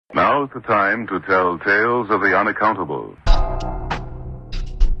Now's the time to tell tales of the unaccountable.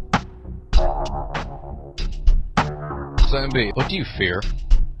 Zambi, what do you fear?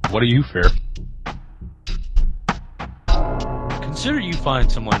 What do you fear? Consider you find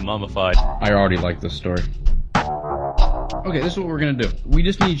someone mummified. I already like this story. Okay, this is what we're gonna do. We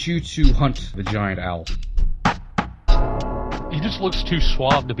just need you to hunt the giant owl. He just looks too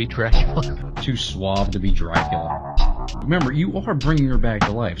suave to be Dracula. Too suave to be Dracula. Remember, you are bringing her back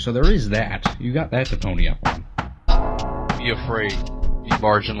to life, so there is that. You got that to pony up on. Be afraid. Be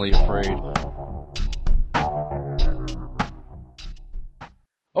marginally afraid.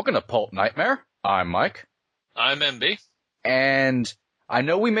 Welcome to Pulp Nightmare. I'm Mike. I'm MB. And I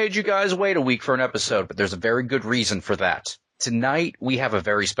know we made you guys wait a week for an episode, but there's a very good reason for that. Tonight, we have a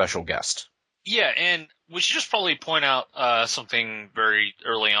very special guest. Yeah, and we should just probably point out something very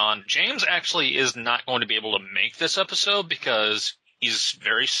early on. James actually is not going to be able to make this episode because he's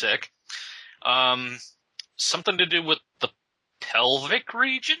very sick. Something to do with the pelvic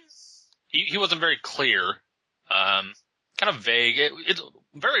region? He wasn't very clear. Kind of vague. It's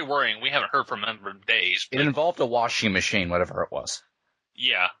very worrying. We haven't heard from him for days. It involved a washing machine, whatever it was.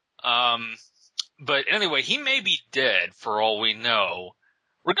 Yeah. But anyway, he may be dead for all we know.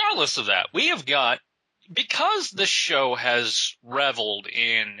 Regardless of that, we have got, because this show has reveled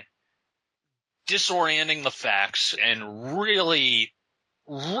in disorienting the facts and really,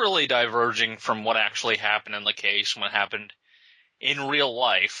 really diverging from what actually happened in the case, what happened in real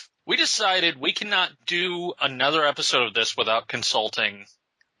life, we decided we cannot do another episode of this without consulting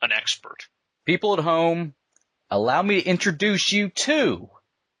an expert. People at home, allow me to introduce you to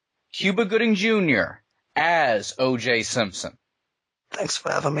Cuba Gooding Jr. as O.J. Simpson. Thanks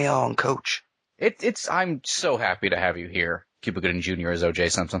for having me on, Coach. I'm so happy to have you here, Cuba Gooding Jr. as O.J.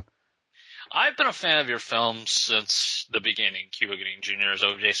 Simpson. I've been a fan of your films since the beginning, Cuba Gooding Jr. as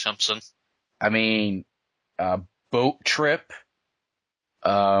O.J. Simpson. I mean, Boat Trip,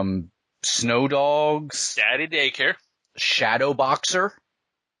 Snow Dogs, Daddy Daycare, Shadow Boxer.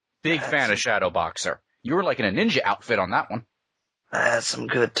 Big fan of Shadow Boxer. You were like in a ninja outfit on that one. I had some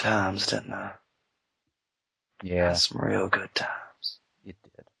good times, didn't I? Yeah. I had some real good times. You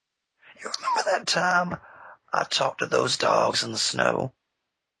did. You remember that time I talked to those dogs in the snow?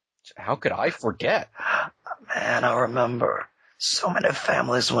 How could I forget? Man, I remember. So many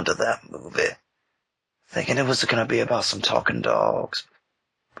families went to that movie thinking it was going to be about some talking dogs.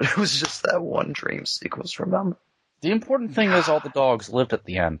 But it was just that one dream sequence, remember? The important thing is all the dogs lived at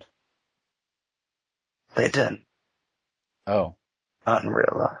the end. They didn't. Oh. Not in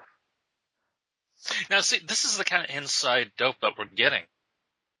real life. Now, see, this is the kind of inside dope that we're getting.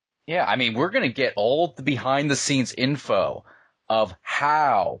 Yeah, I mean, we're going to get all the behind-the-scenes info of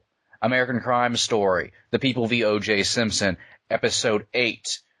how American Crime Story, The People v. O.J. Simpson, Episode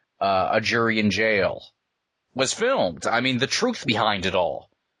 8, A Jury in Jail, was filmed. I mean, the truth behind it all.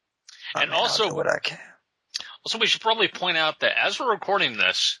 And I'll also, do what I can. Also, we should probably point out that as we're recording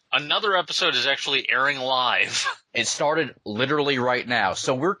this, another episode is actually airing live. It started literally right now,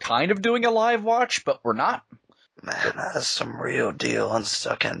 so we're kind of doing a live watch, but we're not. Man, that's some real deal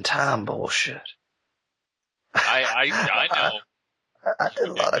unstuck in time bullshit. I know. I did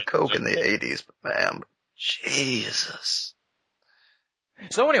a lot of coke in the 80s, but man, Jesus.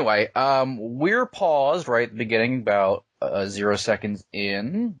 So anyway, we're paused right at the beginning, about 0 seconds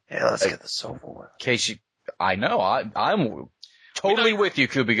in. Yeah, let's get this over with. In case you, I know, I'm totally with you,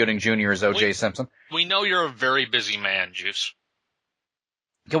 Cuba Gooding Jr. as O.J. Simpson. We know you're a very busy man, Juice.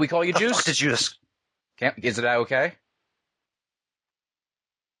 Can we call you Juice? Fuck did you just... Is it okay?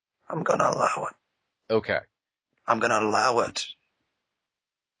 I'm gonna allow it. Okay. I'm gonna allow it.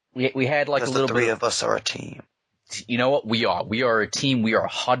 We had like a Because little the three bit. of us are a team. You know what? We are. We are a team. We are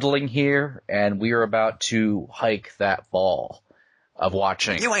huddling here, and we are about to hike that ball of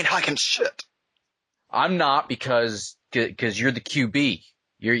watching. You ain't hiking shit. I'm not because you're the QB.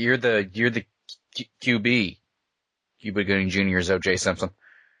 You're the QB. Cuba Gooding Jr. is O.J. Simpson.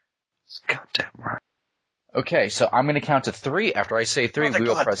 Goddamn right. Okay, so I'm going to count to 3. After I say 3, we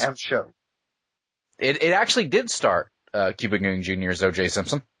will press. Show. It actually did start. Cuba Gooding Jr. is O.J.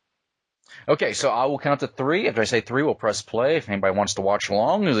 Simpson. Okay, so I will count to 3. After I say 3, we'll press play. If anybody wants to watch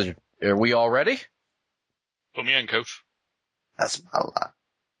along, are we all ready? Put me in, Coach. That's my line.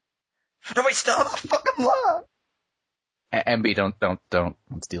 No, wait, stop! I fucking lie. MB,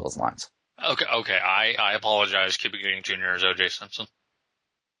 don't steal his lines. Okay. I apologize, Cuba Gooding Jr. as O.J. Simpson.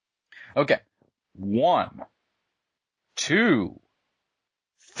 Okay. 1, 2,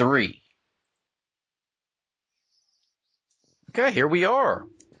 3. Okay, here we are.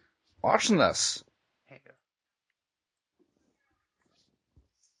 Watching this.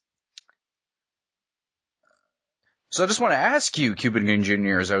 So I just want to ask you, Cuba Gooding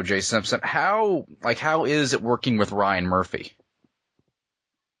Jr. as O.J. Simpson, how is it working with Ryan Murphy?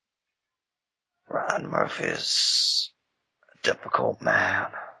 Ryan Murphy is a difficult man.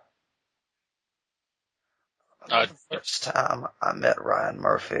 The first time I met Ryan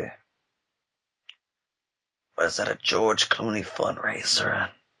Murphy was at a George Clooney fundraiser,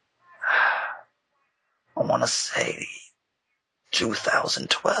 and I want to say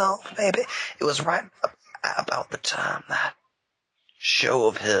 2012, maybe. It was right about the time that show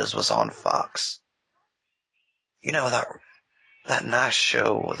of his was on Fox. You know, that nice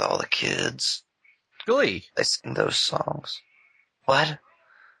show with all the kids. Glee. They sing those songs. What?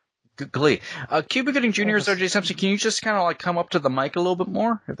 Glee. Cuba Gooding Jr. as O.J. Simpson, can you just kind of like come up to the mic a little bit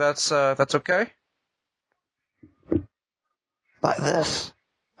more, if that's okay? Like this?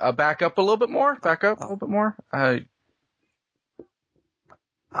 Back up a little bit more. Back up a little bit more. I'm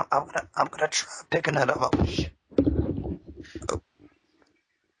gonna try picking it up. Oh.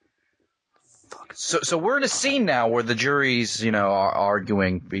 Fuck. So we're in a scene now where the jury's, are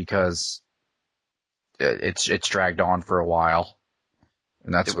arguing because it's dragged on for a while,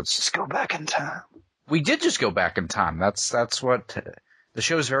 and that's what's. Just go back in time. We did just go back in time. That's what the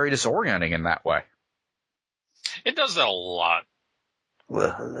show's very disorienting in that way. It does that a lot.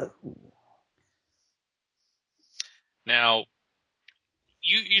 Well, hello. Now,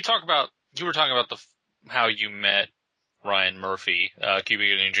 you were talking about how you met Ryan Murphy, Cuba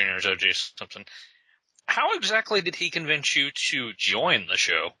Gooding Jr. as O.J. Simpson. How exactly did he convince you to join the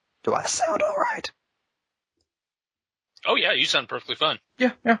show? Do I sound all right? Oh yeah, you sound perfectly fine.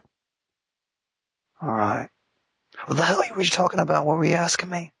 Yeah. All right. What the hell were you talking about? What were you asking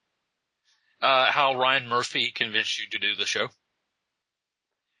me? How Ryan Murphy convinced you to do the show?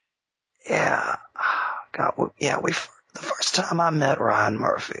 Yeah. God, the first time I met Ryan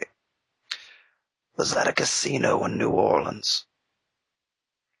Murphy was at a casino in New Orleans.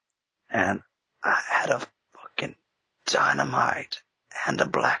 And I had a fucking dynamite and a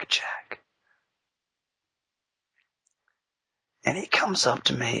blackjack. And he comes up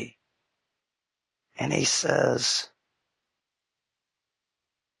to me and he says,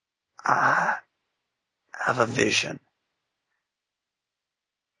 I have a vision.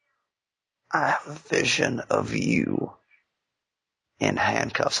 I have a vision of you in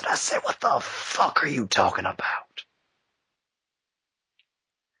handcuffs. And I said, what the fuck are you talking about?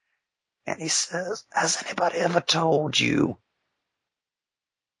 And he says, has anybody ever told you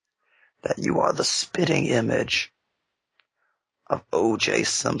that you are the spitting image of O.J.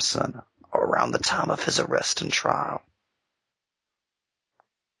 Simpson around the time of his arrest and trial?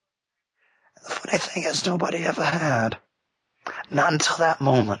 And the funny thing is, nobody ever had. Not until that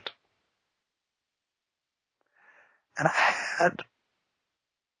moment. And I had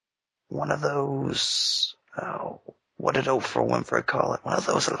one of those, what did Oprah Winfrey call it? One of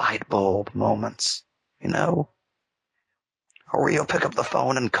those light bulb moments, A real pick up the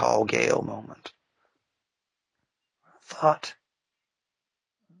phone and call Gail moment. I thought,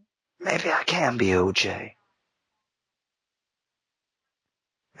 maybe I can be OJ.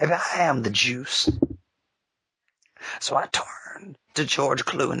 Maybe I am the juice. So I turned to George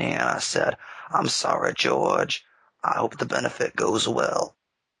Clooney and I said, I'm sorry, George. I hope the benefit goes well.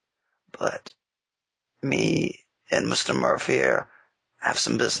 But me and Mr. Murphy here have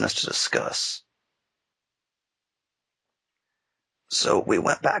some business to discuss. So we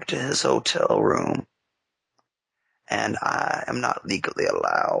went back to his hotel room, and I am not legally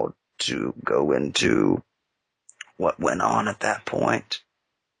allowed to go into what went on at that point.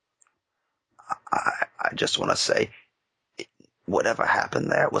 I just want to say, whatever happened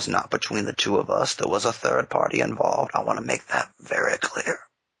there was not between the two of us. There was a third party involved. I want to make that very clear.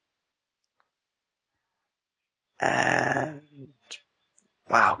 And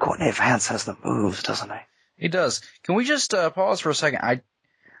wow, Courtney Vance has the moves, doesn't he? He does. Can we just pause for a second? I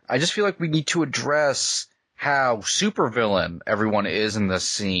just feel like we need to address how supervillain everyone is in this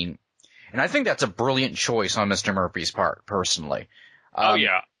scene. And I think that's a brilliant choice on Mr. Murphy's part, personally. Oh,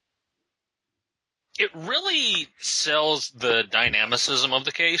 yeah. It really sells the dynamicism of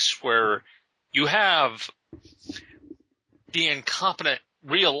the case where you have the incompetent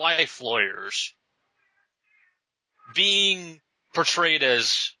real-life lawyers being portrayed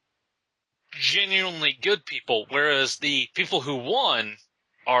as genuinely good people, whereas the people who won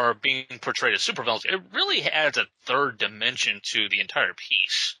are being portrayed as supervillains. It really adds a third dimension to the entire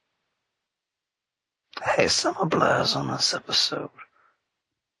piece. Hey, Summer Blur's on this episode.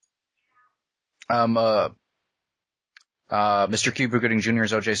 Mr. Cuba Gooding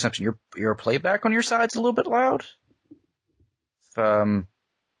Jr.'s O.J. Simpson, your playback on your side's a little bit loud. I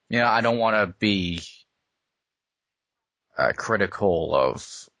don't want to be critical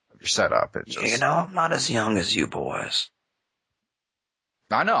of your setup. It just, You know, I'm not as young as you boys.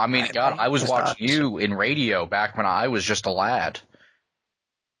 I know. I mean, God, I was it's watching not- you in radio back when I was just a lad.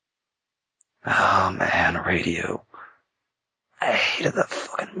 Oh, man, Radio. I hated that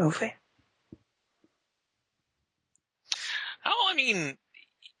fucking movie. Oh, I mean,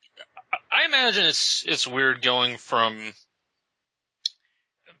 I imagine it's weird going from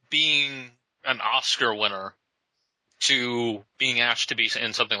being an Oscar winner to being asked to be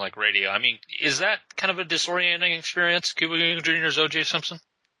in something like Radio. I mean, is that kind of a disorienting experience, Cuba Gooding Jr.'s O.J. Simpson?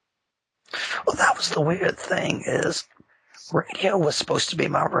 Well, that was the weird thing is Radio was supposed to be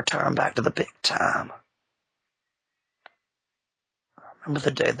my return back to the big time. I remember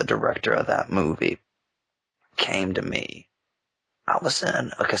the day the director of that movie came to me. I was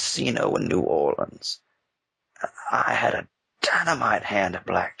in a casino in New Orleans. I had a dynamite hand at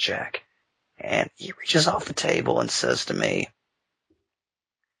blackjack, and he reaches off the table and says to me,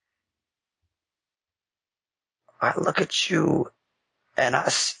 I look at you and I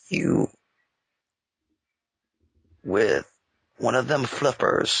see you with one of them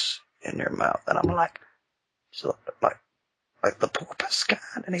flippers in your mouth. And I'm like, so, like the porpoise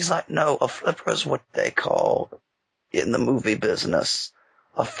kind? And he's like, no, a flipper is what they call in the movie business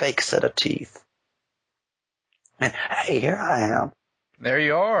a fake set of teeth. And hey, here I am. There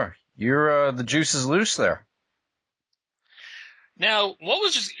you are. You're the juice is loose there. Now, what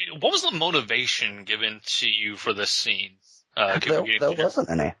was the motivation given to you for this scene? Cuba Gooding There Jr.? wasn't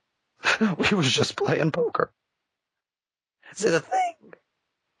any. We was just playing poker. See, the thing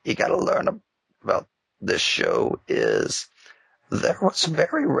you got to learn about this show is there was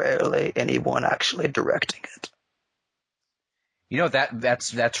very rarely anyone actually directing it. You know,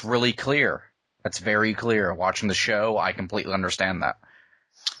 that's really clear. That's very clear. Watching the show, I completely understand that.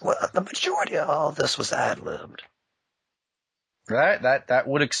 Well, the majority of all this was ad-libbed. That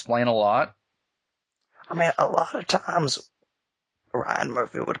would explain a lot. I mean, a lot of times Ryan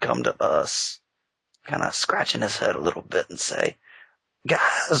Murphy would come to us, kind of scratching his head a little bit and say,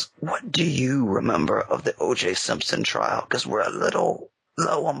 guys, what do you remember of the O.J. Simpson trial? Because we're a little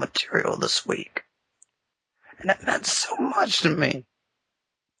low on material this week. And it meant so much to me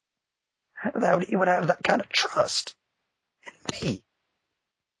that he would have that kind of trust in me.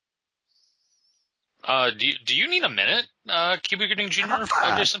 Do you need a minute, Cuba Gooding Jr.? I'm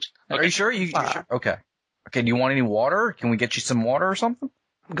fine. O.J. Simpson? Are you sure? You sure? Okay. Okay. Do you want any water? Can we get you some water or something?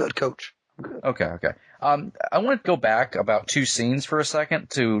 I'm good, Coach. I'm good. Okay. I want to go back about 2 scenes for a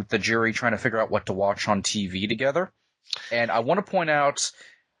second to the jury trying to figure out what to watch on TV together. And I want to point out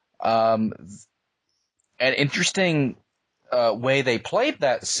an interesting way they played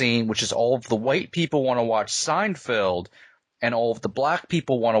that scene, which is all of the white people want to watch Seinfeld and all of the black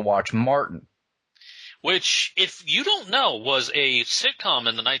people want to watch Martin. Which, if you don't know, was a sitcom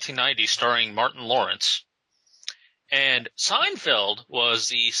in the 1990s starring Martin Lawrence. And Seinfeld was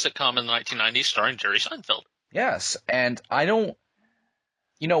the sitcom in the 1990s starring Jerry Seinfeld. Yes, and I don't,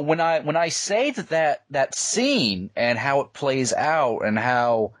 when I say that scene and how it plays out and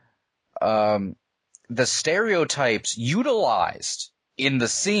how the stereotypes utilized in the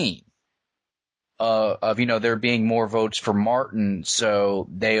scene of there being more votes for Martin, so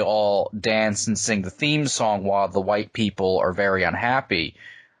they all dance and sing the theme song while the white people are very unhappy.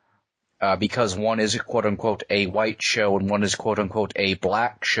 Because one is quote unquote a white show and one is quote unquote a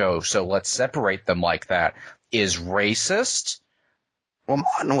black show, so let's separate them like that, is racist. Well,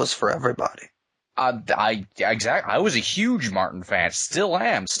 Martin was for everybody. I was a huge Martin fan, still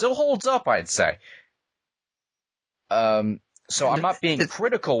am, still holds up, I'd say. So I'm not being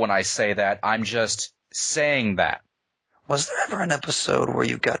critical when I say that, I'm just saying that. Was there ever an episode where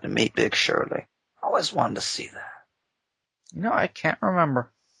you got to meet Big Shirley? I always wanted to see that. I can't remember.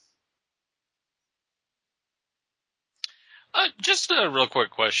 Just a real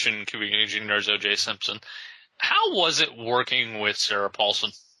quick question, Cuba Gooding Jr.'s O.J. Simpson. How was it working with Sarah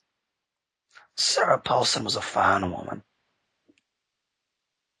Paulson? Sarah Paulson was a fine woman.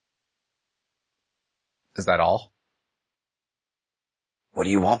 Is that all? What do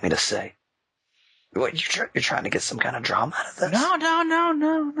you want me to say? What, you're trying to get some kind of drama out of this? No.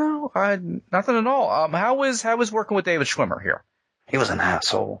 Nothing at all. How is working with David Schwimmer here? He was an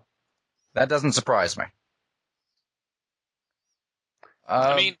asshole. That doesn't surprise me.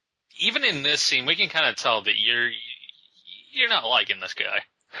 I mean, even in this scene, we can kind of tell that you're not liking this guy.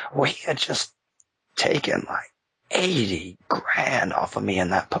 Well, he had just taken like 80 grand off of me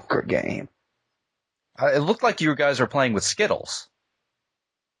in that poker game. It looked like you guys were playing with Skittles.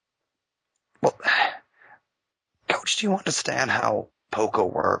 Well, Coach, do you understand how poker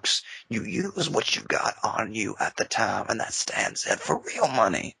works. You use what you got on you at the time, and that stands in for real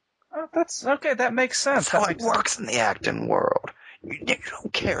money. Oh, that's okay. That makes sense. That's how it works in the acting world. You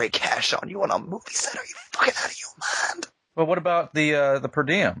don't carry cash on you on a movie set. Are you fucking out of your mind? Well, what about the per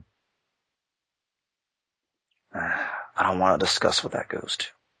diem? I don't want to discuss what that goes to.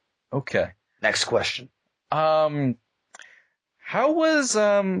 Okay. Next question. How was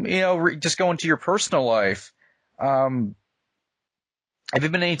just going to your personal life? Have you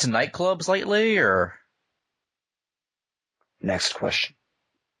been any to nightclubs lately, or? Next question.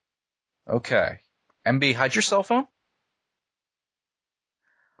 Okay. MB, hide your cell phone.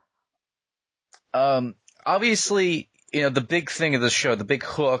 Obviously, the big thing of the show, the big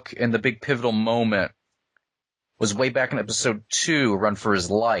hook and the big pivotal moment was way back in episode 2, Run for His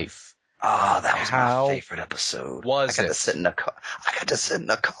Life. Oh, that was How my favorite episode. was I got it? to sit in a car. I got to sit in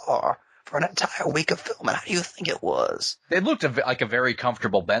a car for an entire week of filming. How do you think it was? It looked like a very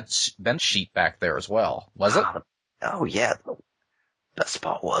comfortable bench sheet back there as well, was it? Oh, yeah. The best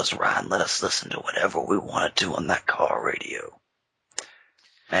part was Ryan let us listen to whatever we wanted to on that car radio.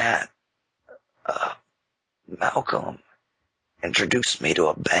 Man, Malcolm introduced me to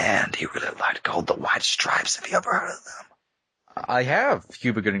a band he really liked called the White Stripes. Have you ever heard of them? I have.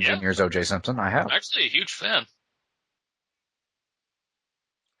 Cuba Gooding Yeah. Jr.'s O.J. Simpson. I have. I'm actually a huge fan.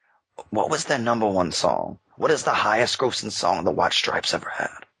 What was their number one song? What is the highest grossing song the White Stripes ever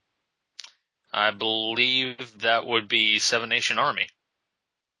had? I believe that would be Seven Nation Army.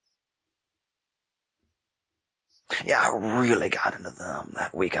 Yeah, I really got into them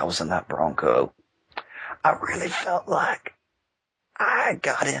that week I was in that Bronco. I really felt like I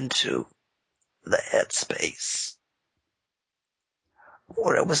got into the headspace.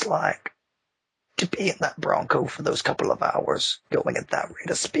 What it was like to be in that Bronco for those couple of hours going at that rate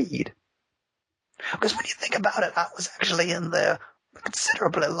of speed. Because when you think about it, I was actually in there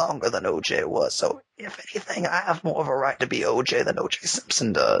considerably longer than OJ was. So if anything, I have more of a right to be OJ than OJ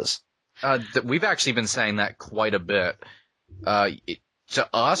Simpson does. We've actually been saying that quite a bit. To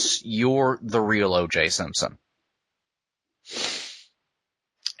us, you're the real O.J. Simpson.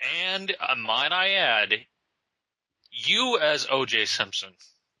 And might I add, you as O.J. Simpson,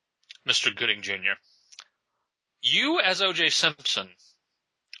 Mr. Gooding Jr., you as O.J. Simpson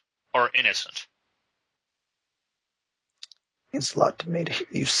are innocent. It's a lot to me to hear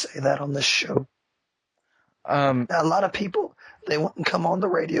you say that on this show. This Now, a lot of people, they wouldn't come on the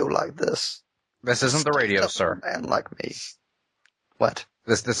radio like this. isn't the radio, Stand up sir. for a man like me. What?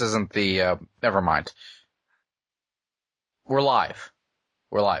 This isn't the, never mind. We're live.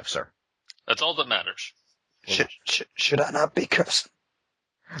 We're live, sir. That's all that matters. Should I not be cursing?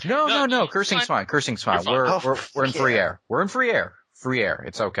 No. Cursing's fine. Cursing's fine. You're fine. We're in free Yeah. air. We're in free air. Free air.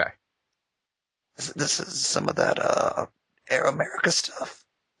 It's okay. This is some of that, Air America stuff.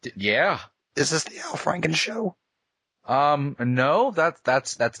 Yeah. Is this the Al Franken show? No,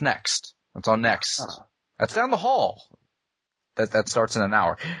 that's next. That's on next. Oh. That's down the hall. That starts in an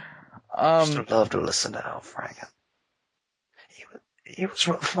hour. I used to love to listen to Al Franken. He was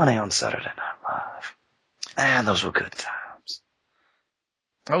real funny on Saturday Night Live. Man, those were good times.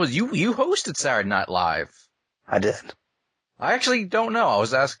 Oh, you hosted Saturday Night Live. I did. I actually don't know. I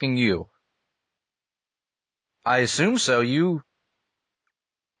was asking you. I assume so. You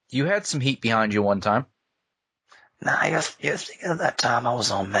had some heat behind you one time. Nah, you're thinking of that time I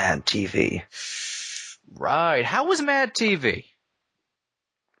was on Mad TV. Right. How was Mad TV?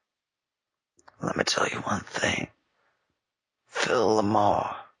 Let me tell you one thing. Phil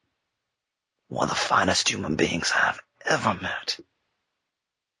Lamar, one of the finest human beings I've ever met.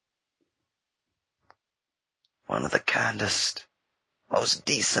 One of the kindest, most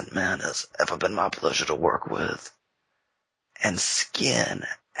decent men has ever been my pleasure to work with. And skin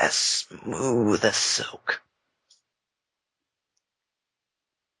as smooth as silk.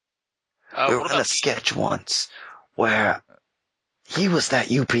 We were in a sketch once where he was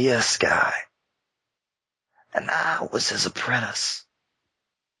that UPS guy. And I was his apprentice.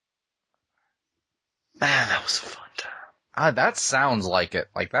 Man, that was a fun time. That sounds like it.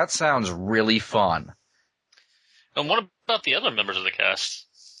 Like, that sounds really fun. And what about the other members of the cast?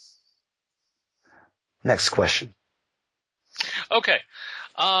 Next question. Okay.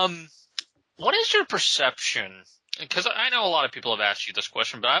 What is your perception? Because I know a lot of people have asked you this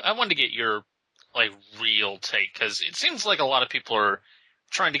question, but I wanted to get your real take, because it seems like a lot of people are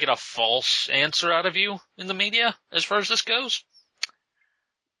trying to get a false answer out of you in the media as far as this goes.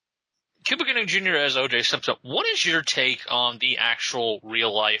 Cuba Gooding Jr. as O.J. Simpson, what is your take on the actual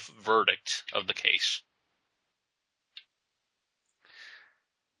real-life verdict of the case?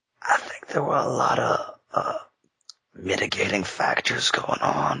 I think there were a lot of mitigating factors going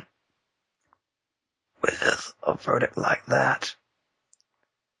on with a verdict like that.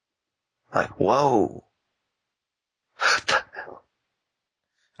 Like, whoa. What the hell?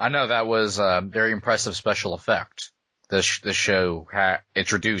 I know that was a very impressive special effect. The show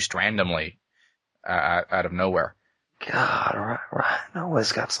introduced randomly out of nowhere. God, Ryan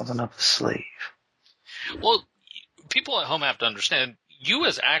always got something up his sleeve. Well, people at home have to understand, you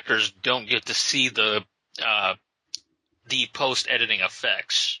as actors don't get to see the post-editing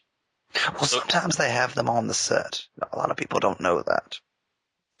effects. Well, sometimes they have them on the set. A lot of people don't know that.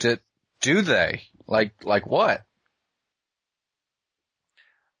 Do they? Like what?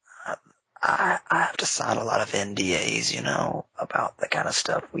 I have to sign a lot of NDAs, about the kind of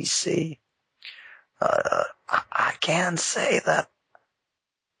stuff we see. I can say that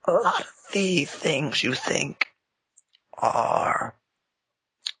a lot of the things you think are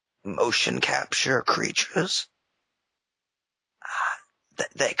motion capture creatures,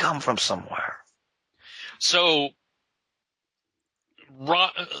 they come from somewhere. So,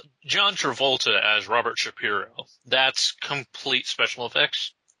 John Travolta as Robert Shapiro, that's complete special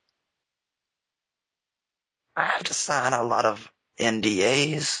effects? I have to sign a lot of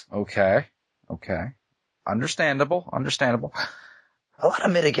NDAs. Okay. Understandable. A lot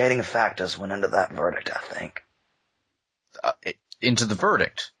of mitigating factors went into that verdict, I think. Into the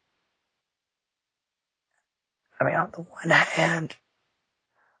verdict? I mean, on the one hand,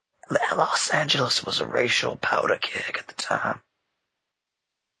 Los Angeles was a racial powder keg at the time.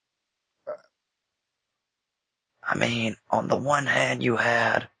 I mean, on the one hand, you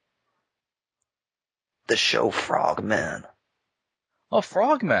had the show Frogmen. Oh,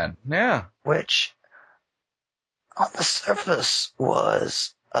 Frogmen, yeah. Which, on the surface,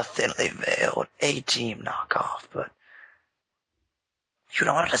 was a thinly veiled A-Team knockoff, but you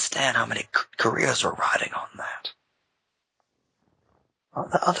don't understand how many careers were riding on that. On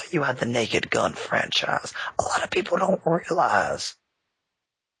the other, you had the Naked Gun franchise. A lot of people don't realize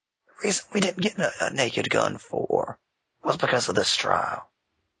the reason we didn't get a Naked Gun 4 was because of this trial.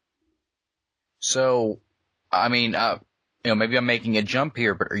 So, I mean, maybe I'm making a jump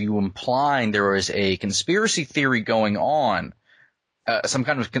here, but are you implying there is a conspiracy theory going on? Some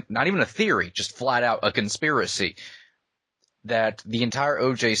kind of, not even a theory, just flat out a conspiracy, that the entire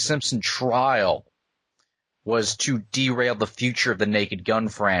O.J. Simpson trial was to derail the future of the Naked Gun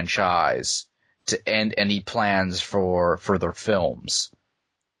franchise to end any plans for further films.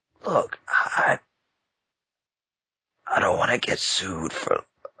 Look, I don't want to get sued for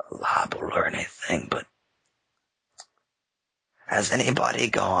libel or anything, but has anybody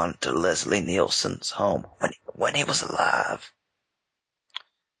gone to Leslie Nielsen's home when he was alive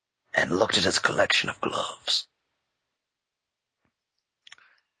and looked at his collection of gloves?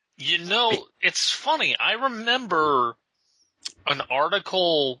 It's funny. I remember an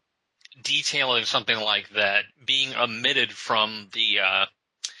article detailing something like that being omitted from the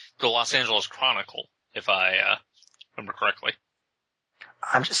Los Angeles Chronicle, if I remember correctly.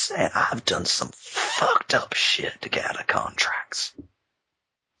 I'm just saying, I've done some fucked up shit to get out of contracts.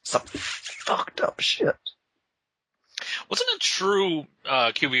 Some fucked up shit. Wasn't it true,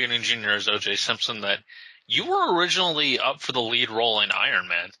 Cuba Gooding Jr. as O.J. Simpson, that you were originally up for the lead role in Iron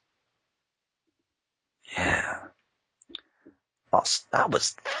Man? Yeah. I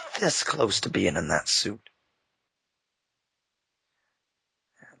was this close to being in that suit.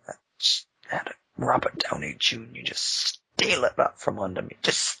 And Robert Downey Jr. just steal it out from under me.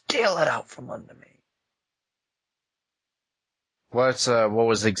 Just steal it out from under me. What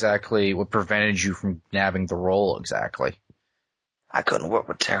prevented you from nabbing the role exactly? I couldn't work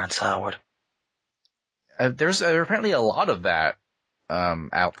with Terrence Howard. There's apparently a lot of that out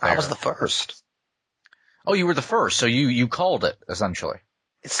there. I was the first. Oh, you were the first, so you called it, essentially.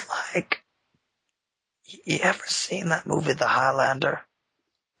 It's like, you ever seen that movie, The Highlander?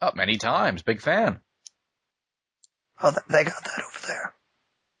 Oh, many times. Big fan. Oh, they got that over there.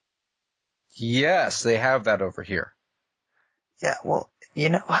 Yes, they have that over here. Yeah, well, you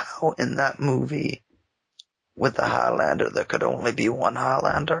know how in that movie with the Highlander there could only be one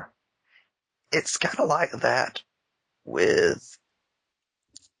Highlander? It's kind of like that with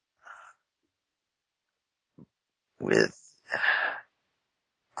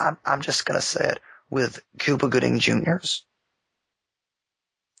I'm just gonna say it, with Cuba Gooding Jr.'s.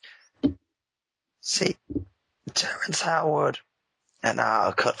 See, Terrence Howard and I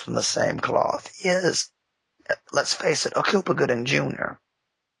are cut from the same cloth. He is, let's face it, a Cuba Gooding Jr.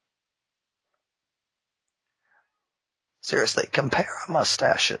 Seriously, compare our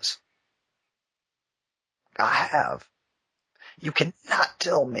mustaches. I have. You cannot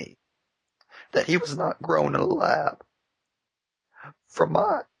tell me that he was not grown in a lab from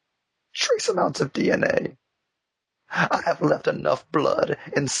my trace amounts of DNA, I have left enough blood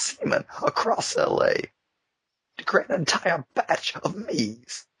and semen across L.A. to create an entire batch of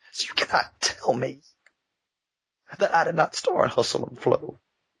me's. So you cannot tell me that I did not star in Hustle and Flow.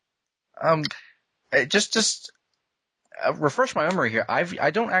 Just refresh my memory here.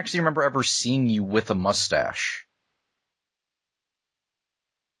 I don't actually remember ever seeing you with a mustache.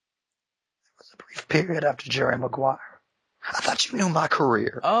 It was a brief period after Jerry Maguire. I thought you knew my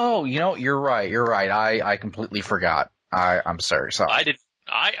career. Oh, you're right. I completely forgot. I'm sorry.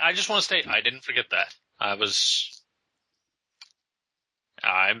 I just want to state, I didn't forget that. I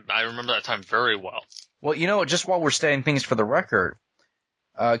remember that time very well. Well, just while we're stating things for the record,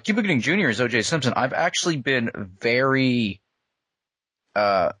 Cuba Gooding Jr. as O.J. Simpson, I've actually been very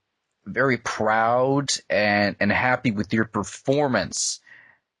proud and happy with your performance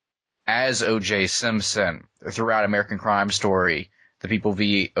as O.J. Simpson throughout American Crime Story, The People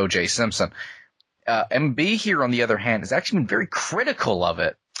v. O.J. Simpson. MB here, on the other hand, has actually been very critical of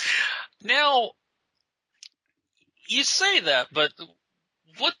it. Now, you say that, but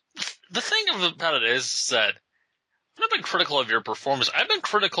what the thing about it is that I've been critical of your performance. I've been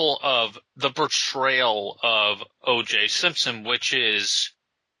critical of the portrayal of O.J. Simpson, which is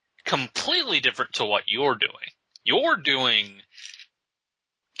completely different to what you're doing. You're doing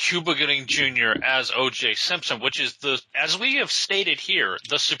Cuba Gooding Jr. as O.J. Simpson, which is as we have stated here,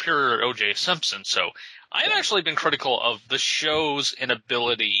 the superior O.J. Simpson. So I've actually been critical of the show's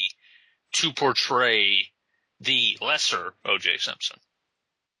inability to portray the lesser O.J. Simpson.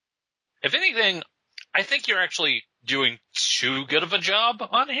 If anything, I think you're actually doing too good of a job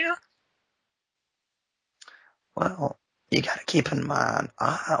on here. Well, you gotta keep in mind,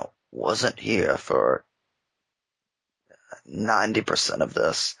 I wasn't here for 90% of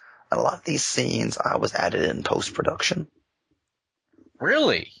this. A lot of these scenes I was added in post-production.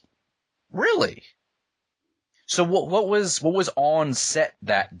 Really? So what was on set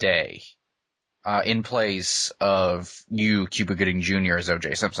that day, in place of you, Cuba Gooding Jr. as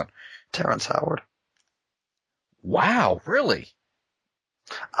O.J. Simpson? Terrence Howard. Wow, really?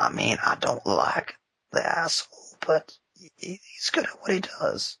 I mean, I don't like the asshole, but he's good at what he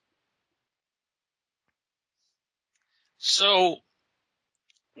does. So,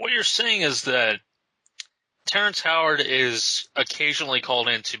 what you're saying is that Terrence Howard is occasionally called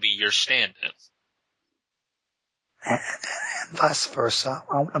in to be your stand-in. And vice versa.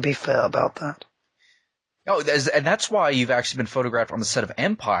 I want to be fair about that. Oh, and that's why you've actually been photographed on the set of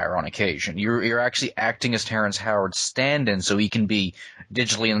Empire on occasion. You're actually acting as Terrence Howard's stand-in so he can be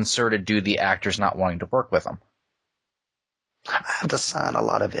digitally inserted due to the actors not wanting to work with him. I have to sign a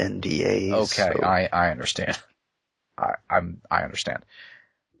lot of NDAs. Okay, so. I understand. I understand.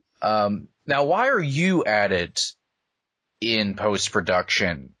 Now, why are you added in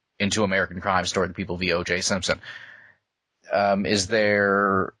post-production into American Crime Story, The People v. O.J. Simpson? Is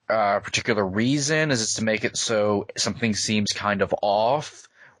there a particular reason? Is it to make it so something seems kind of off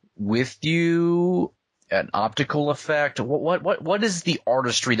with you? An optical effect? What is the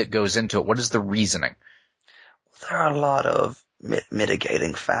artistry that goes into it? What is the reasoning? There are a lot of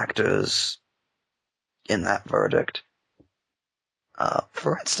mitigating factors in that verdict.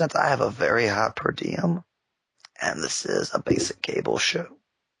 For instance, I have a very high per diem, and this is a basic cable show.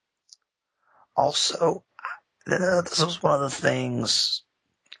 Also, this was one of the things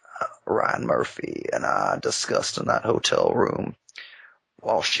Ryan Murphy and I discussed in that hotel room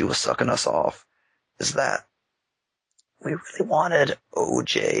while she was sucking us off, is that we really wanted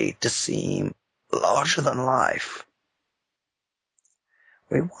OJ to seem larger than life.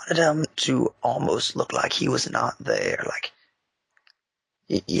 We wanted him to almost look like he was not there. Like,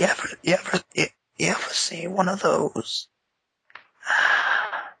 you ever see one of those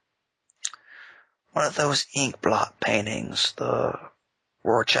ink blot paintings, the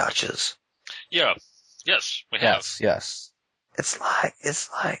Rorschachs? Yeah. Yes, we have. Yes. It's like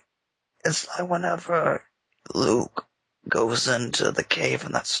whenever Luke goes into the cave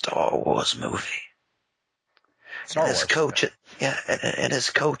in that Star Wars movie. And his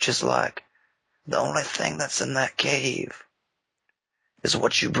coach is like, the only thing that's in that cave is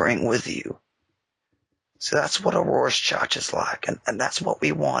what you bring with you. So that's what a Rorschach is like, and that's what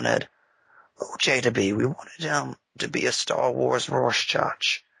we wanted OJ to be. We wanted him to be a Star Wars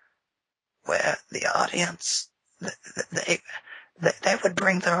Rorschach, where the audience, they would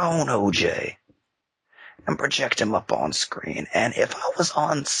bring their own OJ and project him up on screen. And if I was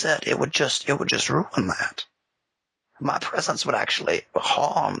on set, it would just ruin that. My presence would actually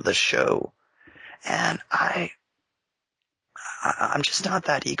harm the show. And I'm just not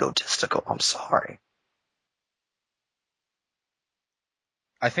that egotistical. I'm sorry.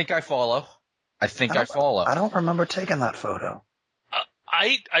 I think I follow. I don't remember taking that photo.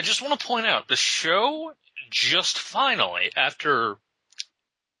 I just want to point out, the show just finally, after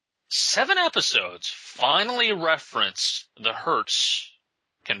 7 episodes, finally referenced the Hertz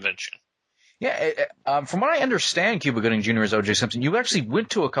convention. Yeah, from what I understand, Cuba Gooding Jr. as O.J. Simpson, you actually went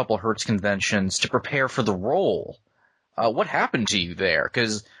to a couple Hertz conventions to prepare for the role. What happened to you there?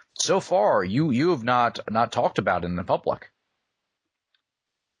 Because so far, you have not talked about it in the public.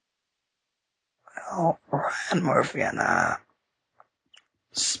 Well, Ryan Murphy and I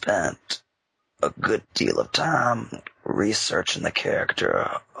spent a good deal of time researching the character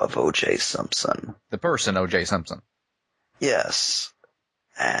of O.J. Simpson. The person O.J. Simpson. Yes.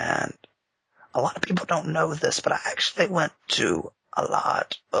 And a lot of people don't know this, but I actually went to a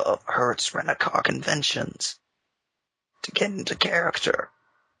lot of Hertz rent-a-car conventions to get into character.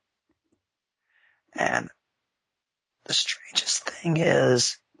 And the strangest thing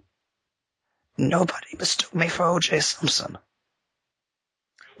is, nobody mistook me for O.J. Simpson.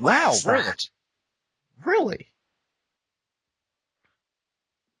 Wow, really? Really?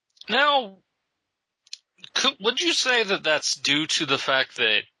 Now, would you say that that's due to the fact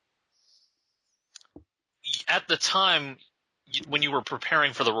that at the time when you were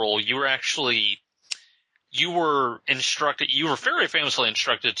preparing for the role, you were very famously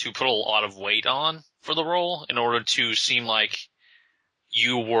instructed to put a lot of weight on for the role in order to seem like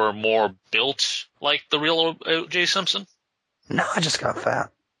you were more built like the real O.J. Simpson? No, I just got fat.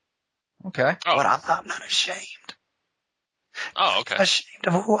 Okay. Oh. But I'm not ashamed. Oh, okay. I'm ashamed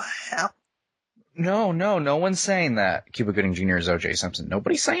of who I am. No one's saying that. Cuba Gooding Jr. is O.J. Simpson.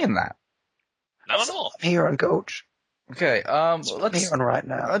 Nobody's saying that. Not at all. I'm hearing, Coach. Okay, I'm hearing right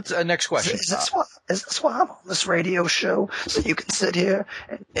now. Let's next question. Is this why I'm on this radio show? So you can sit here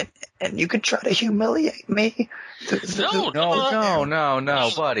and you can try to humiliate me? No,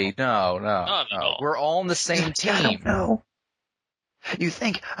 buddy. No. We're all on the same I team. don't know. You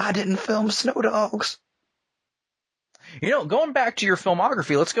think I didn't film Snow Dogs? Going back to your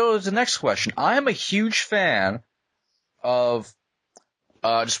filmography, let's go to the next question. I am a huge fan of,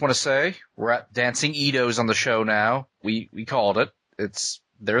 just want to say, we're at Dancing Edos on the show now. We called it.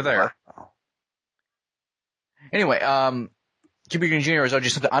 They're there. Wow. Anyway, Cuba Gooding Jr. as O.J.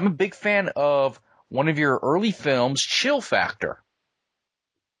 Simpson. I'm a big fan of one of your early films, Chill Factor.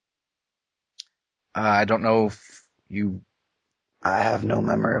 I don't know if you... I have no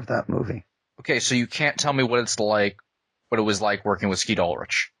memory of that movie. Okay, so you can't tell me what it was like working with Skeet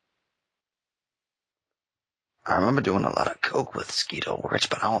Ulrich. I remember doing a lot of coke with Skeet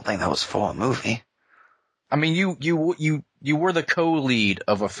Ulrich, but I don't think that was for a movie. I mean, you were the co-lead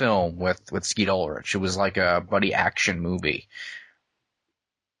of a film with Skeet Ulrich. It was like a buddy action movie.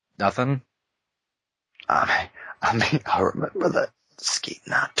 Nothing? I remember that Skeet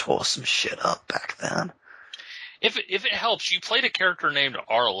and I tore some shit up back then. If it helps, you played a character named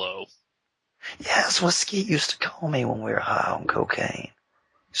Arlo. Yeah, that's what Skeet used to call me when we were high on cocaine.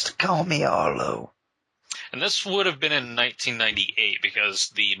 He used to call me Arlo. And this would have been in 1998 because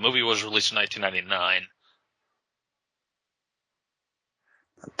the movie was released in 1999.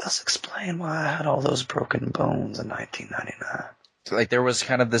 That does explain why I had all those broken bones in 1999. So, like, there was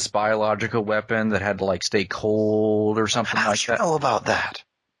kind of this biological weapon that had to, stay cold or something like that. How did you know about that?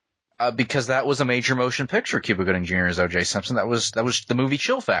 Because that was a major motion picture, Cuba Gooding Jr. as O.J. Simpson. That was the movie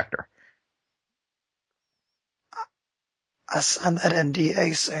Chill Factor. I signed that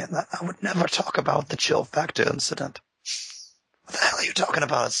NDA saying that I would never talk about the Chill Factor incident. What the hell are you talking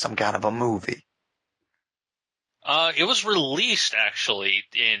about? It's some kind of a movie. It was released, actually,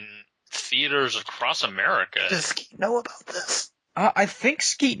 in theaters across America. Does Skeet know about this? I think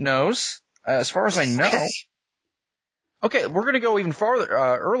Skeet knows, as far as I know. Okay, we're going to go even farther,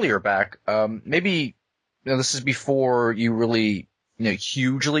 earlier back. Maybe, this is before you really,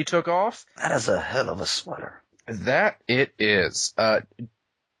 hugely took off. That is a hell of a sweater. That it is.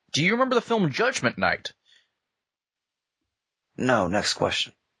 Do you remember the film Judgment Night? No, next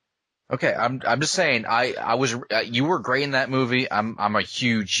question. Okay, I'm just saying, you were great in that movie. I'm a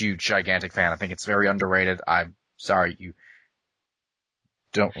huge, gigantic fan. I think it's very underrated. I'm sorry you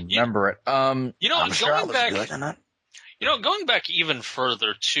don't remember it. I'm sure I was good in it. Going back even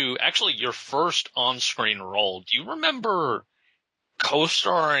further to actually your first on-screen role, do you remember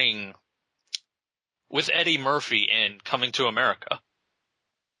co-starring with Eddie Murphy in Coming to America?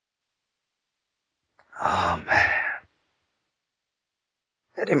 Oh, man.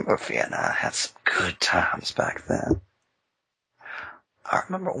 Eddie Murphy and I had some good times back then. I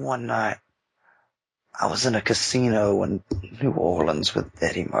remember one night I was in a casino in New Orleans with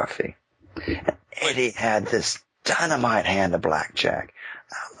Eddie Murphy. And Eddie had this dynamite hand of blackjack.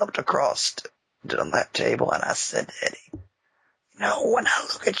 I looked across to that table and I said to Eddie, when I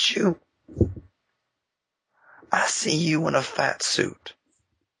look at you, I see you in a fat suit.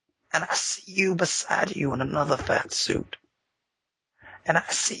 And I see you beside you in another fat suit. And I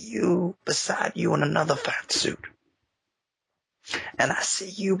see you beside you in another fat suit. And I see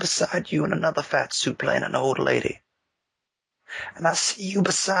you beside you in another fat suit playing an old lady. And I see you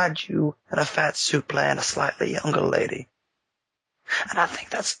beside you in a fat suit playing a slightly younger lady. And I think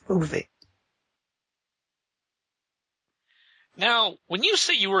that's a movie. Now, when you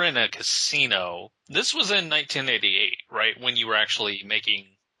say you were in a casino, this was in 1988, right? When you were actually making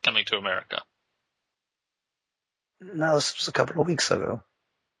Coming to America. No, this was a couple of weeks ago.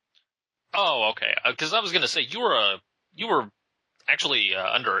 Oh, okay. Because I was going to say you were actually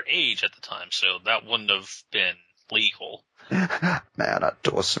underage at the time, so that wouldn't have been legal. Man, I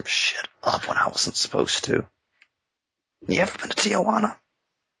tore some shit up when I wasn't supposed to. You ever been to Tijuana?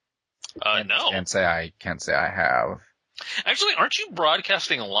 No. Can't say I have. Actually, aren't you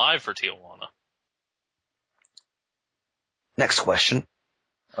broadcasting live for Tijuana? Next question.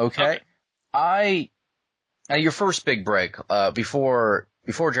 Okay. Your first big break, before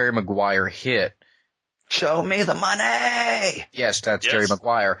Jerry Maguire hit. Show me the money! Yes, that's Jerry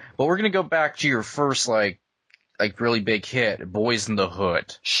Maguire. But we're gonna go back to your first, like really big hit, Boys in the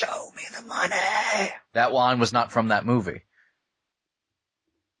Hood. Show me the money! That line was not from that movie.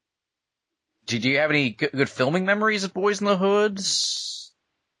 Did you have any good filming memories of Boys in the Hoods?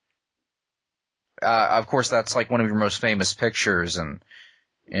 Of course, that's like one of your most famous pictures, and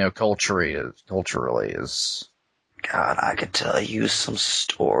culturally is. God, I could tell you some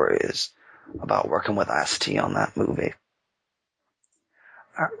stories about working with Ice-T on that movie.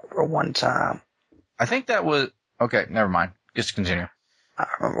 I remember one time. I think that was okay. Never mind. Just continue. I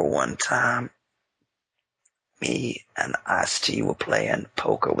remember one time, me and Ice-T were playing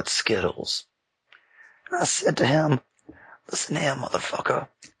poker with Skittles. And I said to him, "Listen here, motherfucker.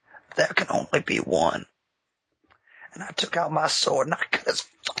 There can only be one." And I took out my sword and I cut his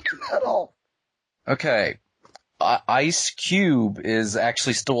fucking head off. Okay. Ice Cube is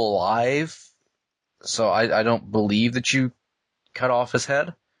actually still alive, so I don't believe that you cut off his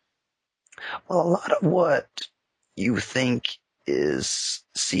head. Well, a lot of what you think is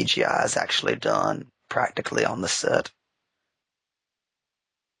CGI is actually done practically on the set.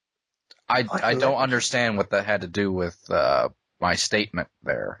 I don't understand what that had to do with my statement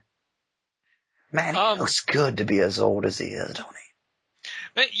there. Man, he looks good to be as old as he is, don't he?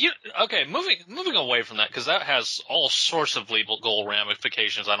 Okay, moving away from that, because that has all sorts of legal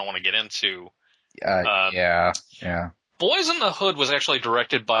ramifications I don't want to get into. Yeah. Boys in the Hood was actually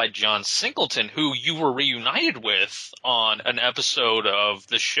directed by John Singleton, who you were reunited with on an episode of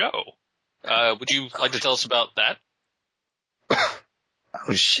the show. Would you like to tell us about that?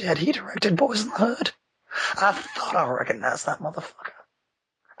 Oh shit, he directed Boys in the Hood? I thought I recognized that motherfucker.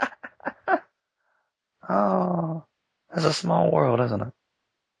 Oh, it's a small world, isn't it?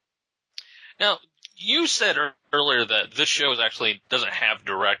 Now, you said earlier that this show actually doesn't have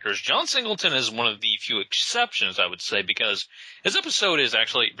directors. John Singleton is one of the few exceptions, I would say, because his episode is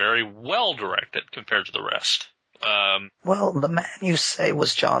actually very well directed compared to the rest. Well, the man you say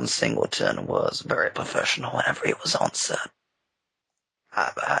was John Singleton was very professional whenever he was on set.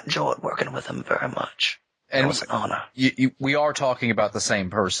 I enjoyed working with him very much. And it was an honor. We are talking about the same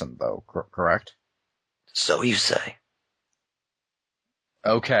person, though, correct? So you say.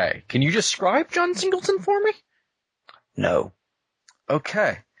 Okay. Can you describe John Singleton for me? No.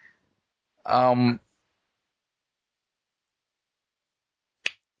 Okay. MB?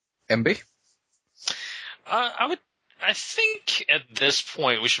 I think at this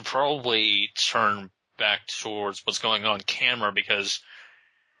point we should probably turn back towards what's going on camera, because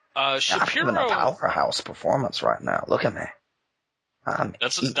Shapiro. I'm having a powerhouse performance right now. Look at me.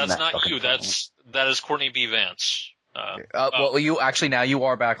 That's not you. That is Courtney B. Vance. Well, you actually now you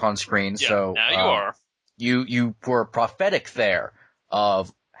are back on screen. Yeah, so now you are. You were prophetic there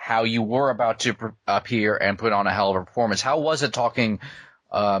of how you were about to appear and put on a hell of a performance. How was it talking,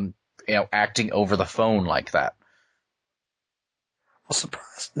 acting over the phone like that? Well,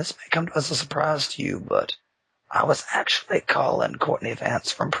 surprise. This may come as a surprise to you, but I was actually calling Courtney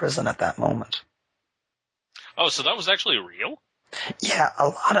Vance from prison at that moment. Oh, so that was actually real? Yeah, a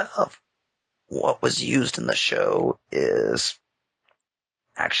lot of what was used in the show is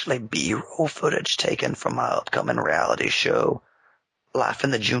actually B-roll footage taken from my upcoming reality show, Life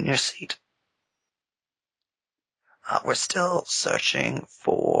in the Junior Seat. We're still searching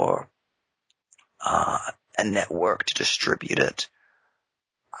for a network to distribute it.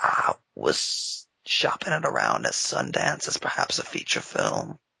 I was shopping it around at Sundance as perhaps a feature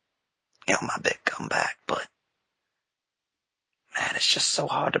film. You know, my big comeback, but man, it's just so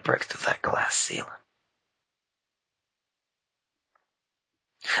hard to break through that glass ceiling.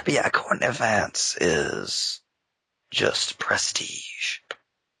 But yeah, Courtney Vance is just prestige.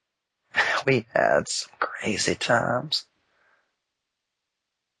 We had some crazy times.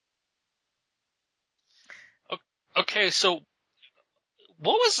 Okay, so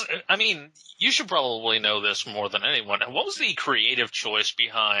what was, I mean, you should probably know this more than anyone. What was the creative choice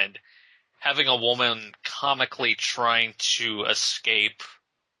behind having a woman comically trying to escape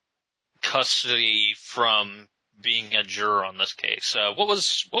custody from being a juror on this case? What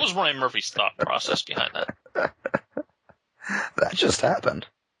was Ryan Murphy's thought process behind that? That just happened.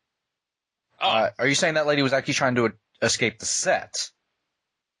 Oh, Are you saying that lady was actually trying to escape the set?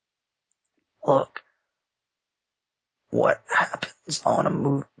 Look, what happens on a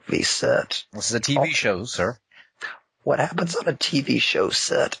movie set? This is a TV show, sir. What happens on a TV show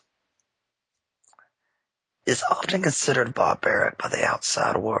set is often considered barbaric by the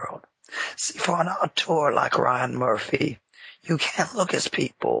outside world. See, for an auteur like Ryan Murphy, you can't look at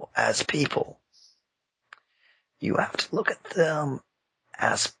people as people. You have to look at them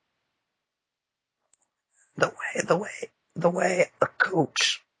as the way a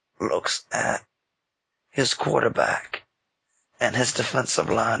coach looks at his quarterback and his defensive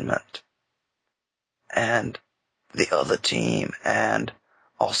lineman and the other team and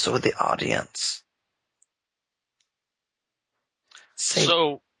also the audience.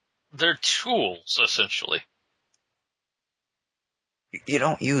 so they're tools, essentially. You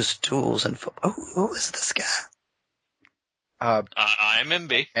don't use tools in football. Who is this guy? I'm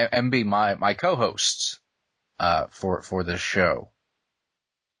MB. MB, my co-host, for this show.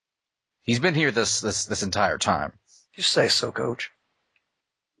 He's been here this entire time. You say so, Coach.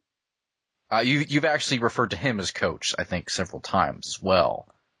 You've actually referred to him as Coach, I think, several times as well.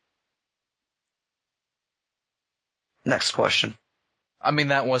 Next question. I mean,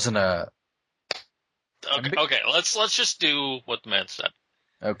 that wasn't a... Okay, let's just do what the man said.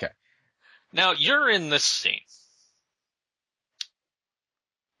 Okay. Now, you're in this scene.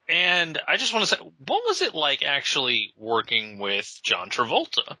 And I just want to say, what was it like actually working with John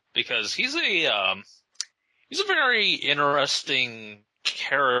Travolta? Because he's a very interesting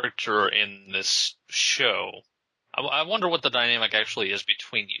character in this show. I wonder what the dynamic actually is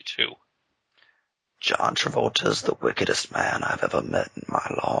between you two. John Travolta is the wickedest man I've ever met in my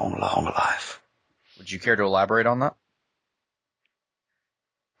long, long life. Would you care to elaborate on that?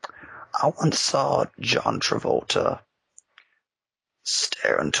 I once saw John Travolta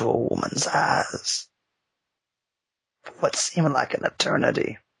stare into a woman's eyes for what seemed like an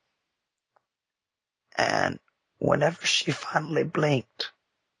eternity. And whenever she finally blinked,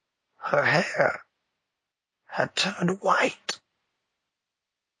 her hair had turned white.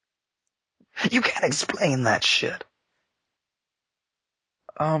 You can't explain that shit.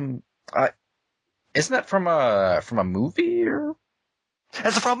 Isn't that from a movie or?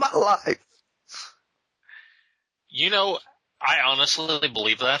 It's from my life. You know, I honestly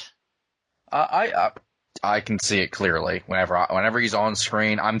believe that. I can see it clearly. Whenever he's on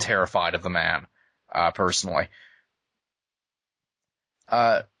screen, I'm terrified of the man, personally.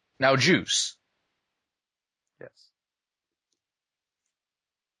 Now, Juice. Yes.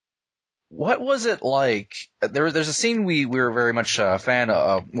 What was it like? There's a scene we were very much a fan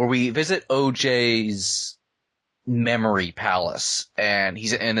of where we visit OJ's memory palace, and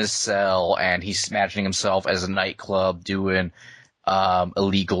he's in his cell, and he's imagining himself as a nightclub doing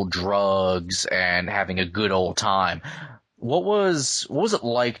illegal drugs and having a good old time. What was it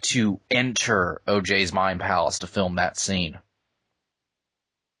like to enter OJ's mind palace to film that scene?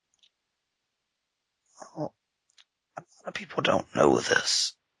 Well, a lot of people don't know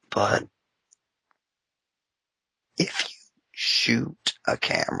this, but if you shoot a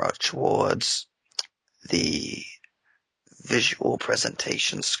camera towards the visual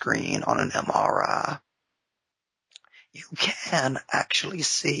presentation screen on an MRI, you can actually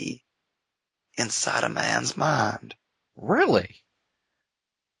see inside a man's mind. Really?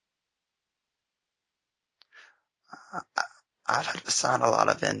 I've had to sign a lot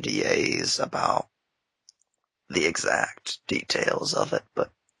of NDAs about the exact details of it,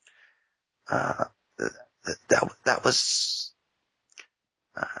 but that was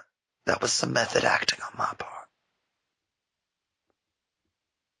some method acting on my part.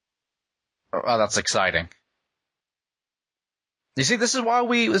 Oh, that's exciting. You see, this is why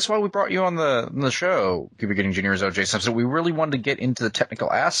we brought you on the show, Cuba Gooding Jr.'s O.J. Simpson. We really wanted to get into the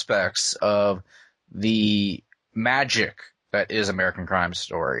technical aspects of the magic that is American Crime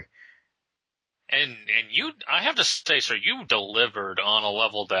Story. And you, I have to say, sir, you delivered on a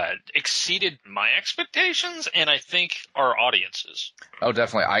level that exceeded my expectations, and I think our audience's. Oh,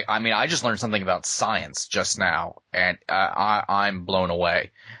 definitely. I mean, I just learned something about science just now, and I'm blown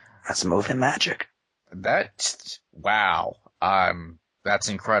away. That's moving magic. Wow. That's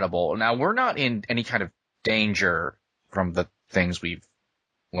incredible. Now, we're not in any kind of danger from the things we've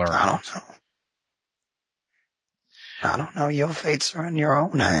learned. I don't know. I don't know. Your fates are in your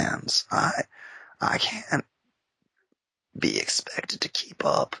own hands. I can't be expected to keep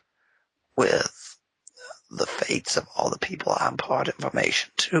up with the fates of all the people I impart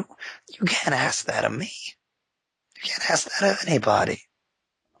information to. You can't ask that of me. You can't ask that of anybody.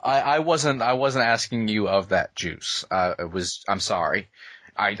 I wasn't asking you of that, Juice. I'm sorry.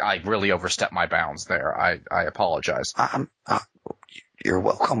 I really overstepped my bounds there. I apologize. You're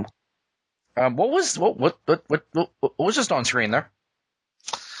welcome. What was just on screen there?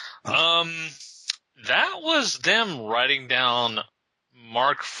 That was them writing down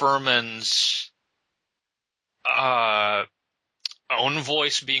Mark Furman's own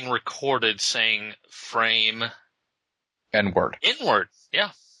voice being recorded saying frame N-word. inward.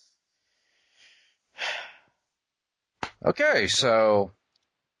 Yeah. Okay, so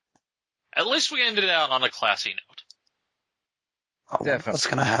At least we ended it out on a classy note. Definitely. What's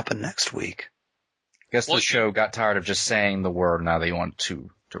going to happen next week? guess Well, the show got tired of just saying the word. Now they want to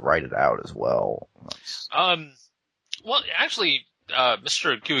write it out as well. Well, actually,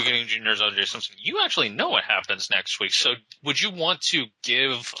 Mr. Cuba Gooding Jr.'s O.J. Simpson, you actually know what happens next week. So would you want to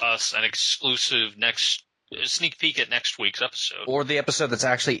give us an exclusive sneak peek at next week's episode? Or the episode that's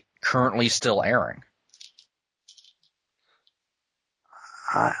actually currently still airing.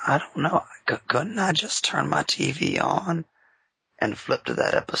 I don't know. Couldn't I just turn my TV on and flip to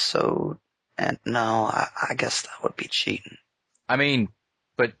that episode? And no, I guess that would be cheating. I mean,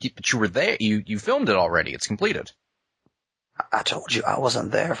 but you were there. You filmed it already. It's completed. I told you I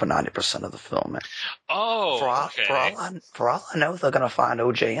wasn't there for 90% of the filming. Oh, okay. For all I know, they're going to find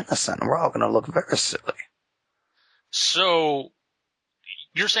OJ innocent, and we're all going to look very silly. So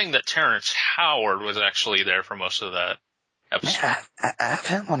you're saying that Terrence Howard was actually there for most of that episode? Man, I have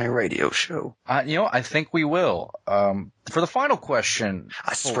him on a radio show. I think we will. For the final question,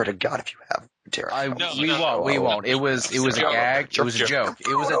 I swear to God, if you have Terrence, we won't. It was a gag. It was a joke.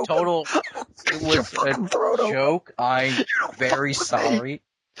 It was a total. It was a joke. I'm very sorry.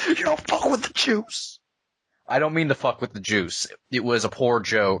 You don't fuck with the juice. I don't mean to fuck with the juice. It was a poor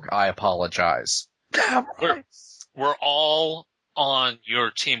joke. I apologize. Damn right. We're all on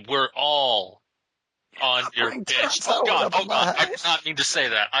your team. We're all on your Bring bench. Terrence Oh Howard God! up in my I did not mean to say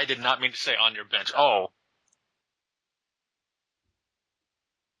that. I did not mean to say on your bench. Oh.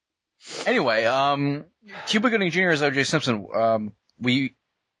 Anyway, Cuba Gooding Jr.'s O.J. Simpson. We're going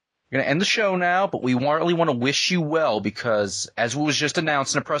to end the show now, but we really want to wish you well because, as was just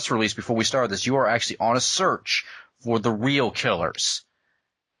announced in a press release before we started this, you are actually on a search for the real killers.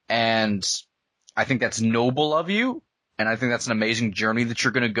 And I think that's noble of you, and I think that's an amazing journey that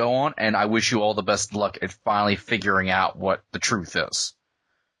you're going to go on, and I wish you all the best luck at finally figuring out what the truth is.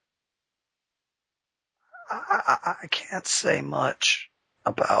 I can't say much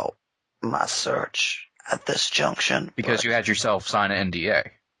about my search at this junction. Because you had yourself sign an NDA.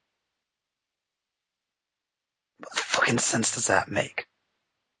 What fucking sense does that make?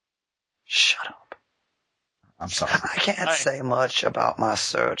 Shut up. I'm sorry. I can't say much about my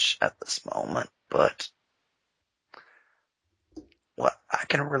search at this moment, but what I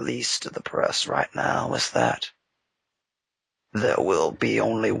can release to the press right now is that there will be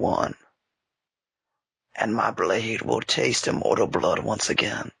only one, and my blade will taste immortal blood once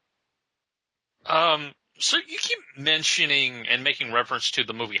again. So you keep mentioning and making reference to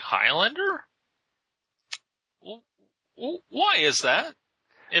the movie Highlander? Why is that?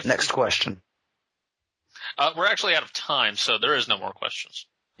 Next question. We're actually out of time, so there is no more questions.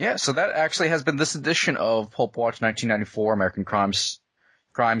 Yeah, so that actually has been this edition of Pulp Watch 1994, American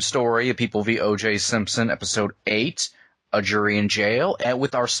Crime Story, A People v. O.J. Simpson, Episode 8, A Jury in Jail, and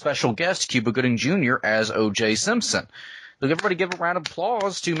with our special guest, Cuba Gooding Jr. as O.J. Simpson. Look, everybody give a round of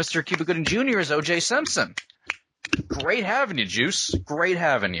applause to Mr. Cuba Gooding Jr. as O.J. Simpson. Great having you, Juice. Great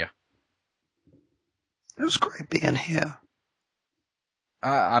having you. It was great being here.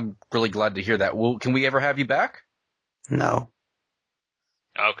 I'm really glad to hear that. Can we ever have you back? No.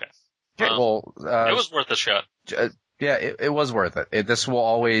 Okay. Okay, well, it was worth a shot. Yeah, it was worth it. This will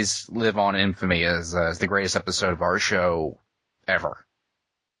always live on infamy as the greatest episode of our show ever.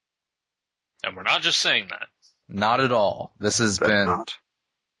 And we're not just saying that. Not at all. This has been Not.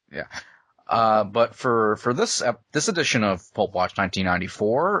 Yeah. But for this edition of Pulp Watch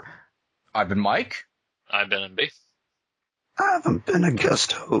 1994, I've been Mike. I've been MB. I haven't been a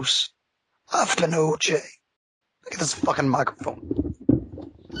guest host. I've been OJ. Look at this fucking microphone.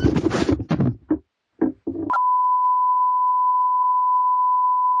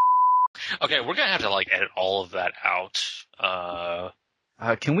 Okay, we're gonna have to like edit all of that out.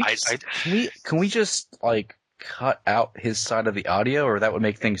 Can we just like cut out his side of the audio, or that would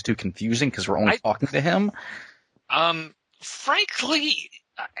make things too confusing because we're only talking to him? Frankly,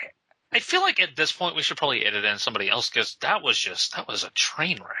 I feel like at this point we should probably edit in somebody else because that was a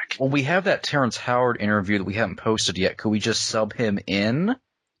train wreck. Well, we have that Terrence Howard interview that we haven't posted yet. Could we just sub him in?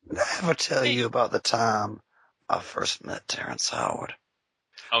 Did I ever tell you about the time I first met Terrence Howard?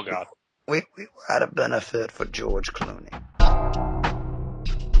 Oh God. We were at a benefit for George Clooney.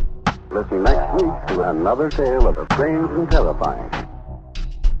 Listen next week to another tale of the strange and terrifying.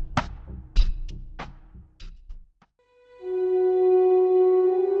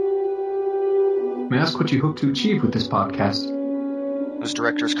 May I ask what you hope to achieve with this podcast? Those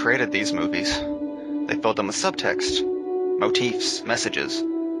directors created these movies. They filled them with subtext, motifs, messages.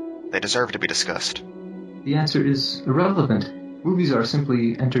 They deserve to be discussed. The answer is irrelevant. Movies are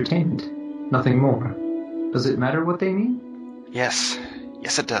simply entertainment, nothing more. Does it matter what they mean? Yes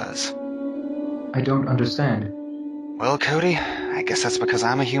it does. I don't understand. Well, Cody, I guess that's because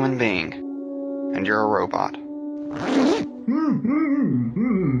I'm a human being, and you're a robot.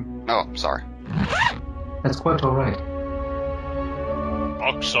 Oh, sorry. That's quite all right.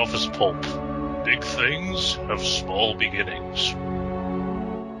 Box office pulp. Big things have small beginnings.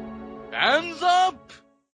 Hands up!